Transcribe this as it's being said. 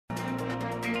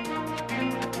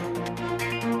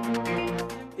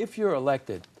if you're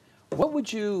elected, what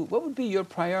would be your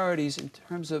priorities in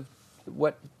terms of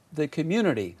what the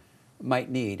community might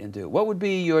need and do? What would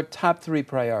be your top 3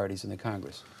 priorities in the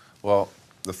Congress? Well,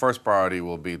 the first priority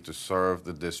will be to serve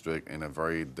the district in a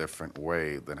very different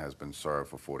way than has been served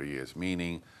for 40 years,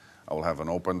 meaning I will have an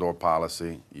open door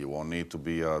policy. You won't need to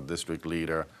be a district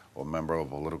leader or member of a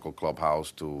political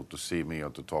clubhouse to see me or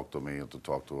to talk to me or to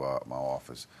talk to my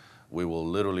office. We will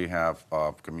literally have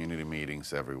community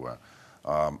meetings everywhere.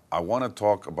 I want to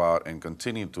talk about and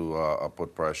continue to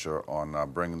put pressure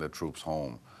on bringing the troops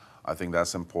home. I think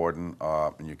that's important,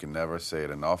 and you can never say it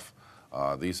enough.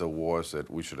 These are wars that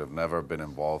we should have never been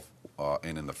involved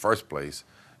in the first place,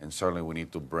 and certainly we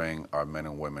need to bring our men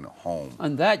and women home.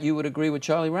 On that, you would agree with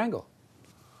Charlie Rangel.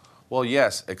 Well,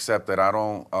 yes, except that I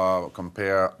don't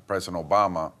compare President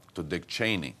Obama to Dick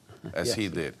Cheney, as yes. he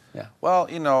did. Yeah. Well,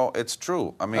 you know, it's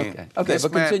true. I mean, okay,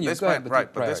 but continue. Go ahead,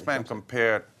 right, but this man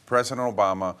compared President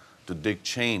Obama to Dick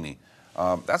Cheney.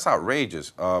 That's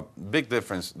outrageous. Big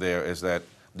difference there is that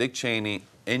Dick Cheney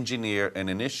engineered and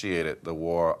initiated the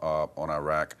war on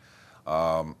Iraq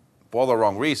for all the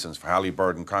wrong reasons, for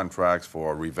Halliburton contracts,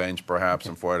 for revenge perhaps,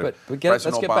 and for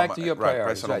let's get back to your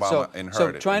priorities. President Obama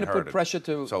inherited. So trying to put pressure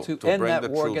to end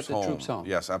that war, get the troops home.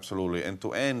 Yes, absolutely, and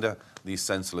to end these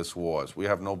senseless wars. We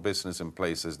have no business in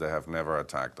places that have never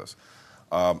attacked us.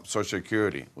 Social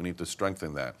Security, we need to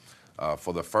strengthen that.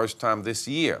 For the first time this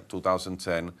year,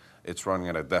 2010, it's running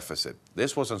at a deficit.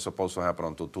 This wasn't supposed to happen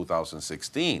until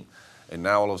 2016. And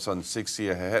now all of a sudden, 6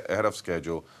 years ahead of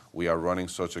schedule, we are running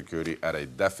Social Security at a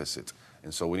deficit.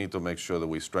 And so we need to make sure that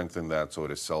we strengthen that so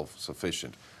it is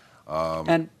self-sufficient.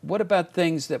 And what about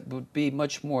things that would be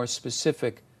much more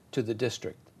specific to the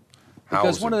district? Because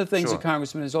housing, one of the things sure. the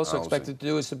congressman is also Housing. expected to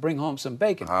do is to bring home some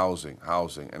bacon. Housing.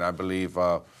 And I believe,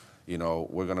 you know,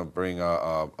 we're going to bring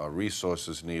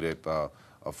resources needed for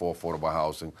affordable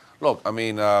housing. Look, I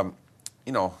mean,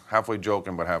 you know, halfway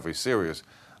joking but halfway serious.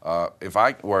 If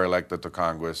I were elected to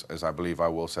Congress, as I believe I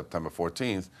will September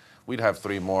 14th, we'd have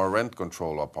 3 more rent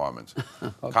control apartments.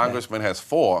 Okay. Congressman has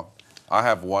 4. I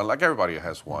have 1, like everybody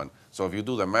has 1. So if you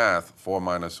do the math, 4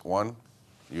 minus 1,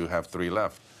 you have 3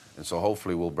 left. And so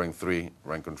hopefully we'll bring 3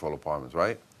 rent control apartments,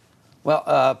 right? Well,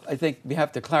 I think we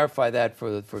have to clarify that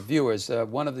for viewers.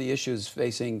 One of the issues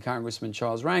facing Congressman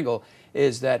Charles Rangel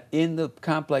is that in the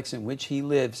complex in which he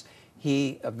lives,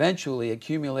 he eventually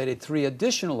accumulated 3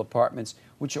 additional apartments,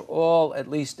 which are all at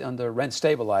least under rent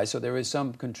stabilized. So there is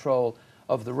some control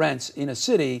of the rents in a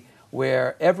city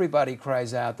where everybody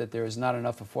cries out that there is not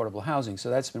enough affordable housing. So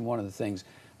that's been one of the things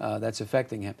that's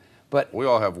affecting him. But we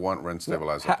all have 1 rent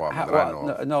stabilized apartment that I know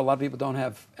of. No, a lot of people don't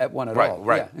have one at all.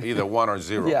 Right, yeah. Either 1 or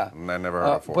 0. Yeah. And I never heard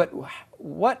of 4. But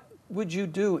what would you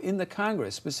do in the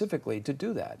Congress specifically to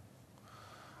do that?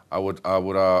 I would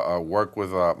work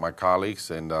with my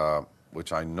colleagues, and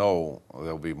which I know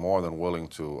they'll be more than willing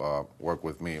to work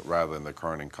with me rather than the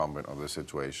current incumbent of the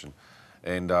situation.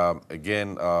 And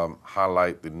again,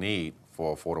 highlight the need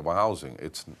for affordable housing.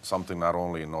 It's something not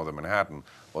only in northern Manhattan,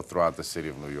 but throughout the city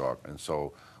of New York. And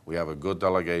so we have a good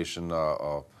delegation,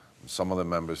 some of the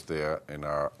members there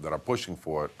that are pushing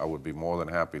for it. I would be more than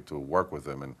happy to work with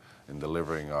them in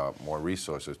delivering more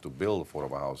resources to build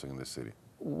affordable housing in the city.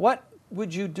 What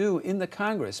would you do in the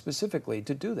Congress specifically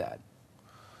to do that?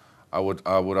 I would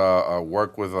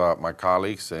work with my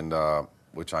colleagues, and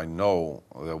which I know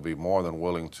they'll be more than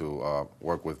willing to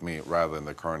work with me rather than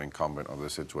the current incumbent of the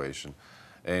situation.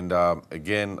 And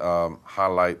again,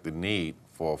 highlight the need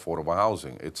for affordable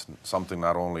housing. It's something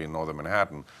not only in northern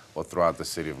Manhattan, but throughout the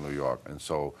city of New York. And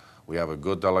so we have a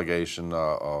good delegation,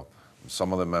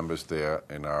 some of the members there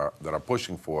that are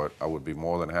pushing for it. I would be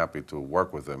more than happy to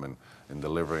work with them in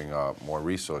delivering more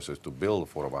resources to build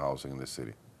affordable housing in the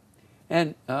city.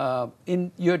 And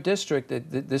in your district,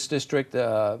 this district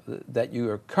that you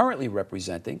are currently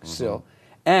representing still,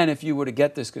 and if you were to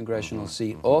get this congressional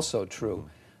seat, also true,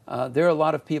 there are a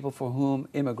lot of people for whom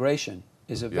immigration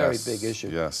is a very big issue.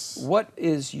 Yes. What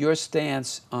is your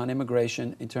stance on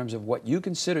immigration in terms of what you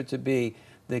consider to be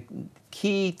the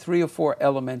key 3 or 4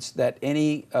 elements that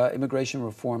any immigration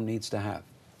reform needs to have?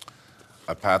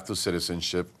 A path to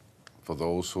citizenship for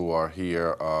those who are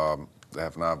here that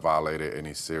have not violated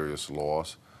any serious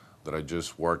laws, that are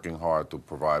just working hard to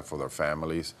provide for their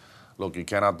families. Look, you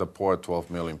cannot deport 12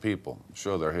 million people.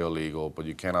 Sure, they're here illegal, but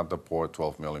you cannot deport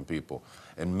 12 million people.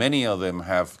 And many of them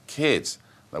have kids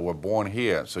that were born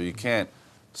here, so you can't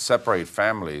separate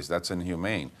families. That's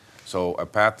inhumane. So a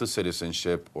path to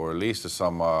citizenship, or at least to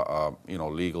some you know,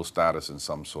 legal status in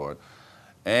some sort.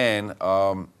 And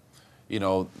you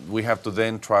know, we have to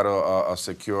then try to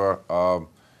secure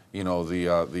the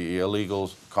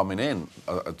illegals coming in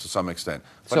to some extent,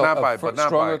 but So not by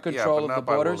stronger control of the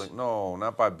borders? No,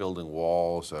 not by building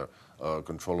walls or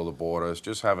control of the borders.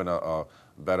 Just having a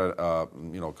better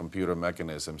computer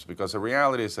mechanisms, because the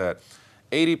reality is that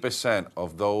 80%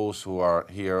 of those who are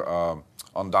here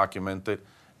undocumented,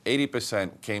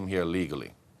 80% came here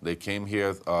legally. They came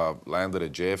here, landed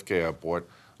at JFK Airport,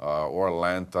 or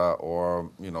Atlanta, or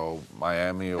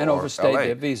Miami, And or overstayed LA,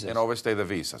 their visas. and overstayed their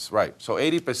visas. Right. So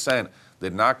 80%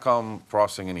 did not come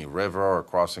crossing any river or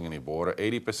crossing any border.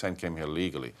 80% came here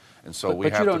legally, and so we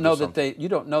but have you don't to know do that something. you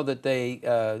don't know that they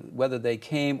whether they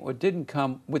came or didn't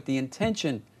come with the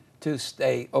intention to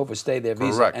overstay their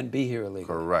visa Correct. and be here illegally.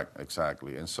 Correct,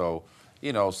 exactly. And so,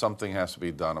 something has to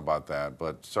be done about that.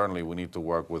 But certainly we need to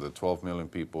work with the 12 million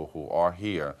people who are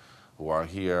here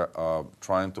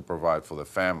trying to provide for their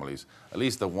families, at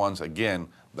least the ones, again,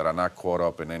 that are not caught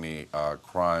up in any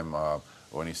crime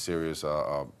or any serious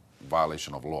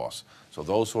violation of laws. So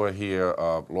those who are here,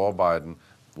 law-abiding,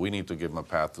 we need to give them a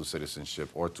path to citizenship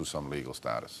or to some legal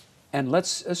status. And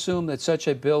let's assume that such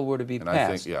a bill were to be And I think,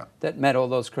 passed yeah. that met all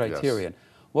those criteria. Yes.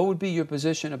 What would be your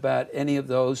position about any of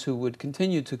those who would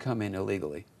continue to come in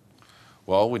illegally?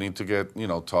 Well, we need to get,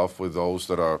 tough with those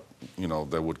that are,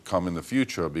 that would come in the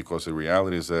future, because the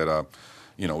reality is that,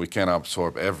 we can't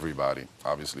absorb everybody,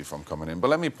 obviously, from coming in. But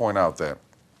let me point out that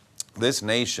this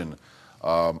nation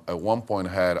at one point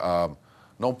had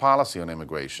no policy on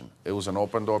immigration. It was an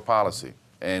open-door policy,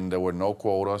 and there were no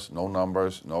quotas, no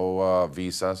numbers, no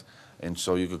visas, and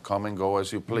so you could come and go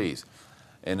as you please.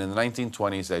 And in the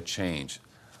 1920s, that changed.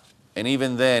 And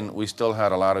even then, we still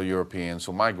had a lot of Europeans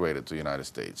who migrated to the United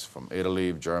States, from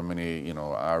Italy, Germany,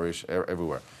 Irish,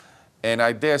 everywhere. And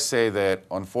I dare say that,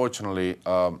 unfortunately,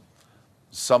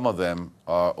 some of them,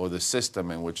 or the system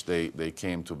in which they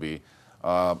came to be,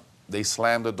 they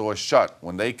slammed the door shut.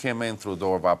 When they came in through the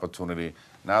door of opportunity,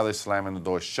 now they're slamming the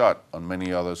door shut on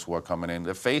many others who are coming in.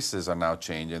 Their faces are now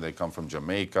changing. They come from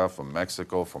Jamaica, from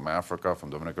Mexico, from Africa, from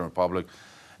Dominican Republic.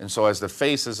 And so as the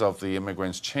faces of the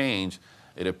immigrants change,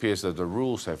 it appears that the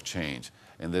rules have changed.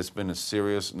 And there's been a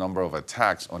serious number of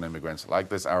attacks on immigrants, like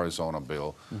this Arizona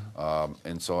bill.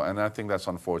 And I think that's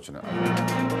unfortunate.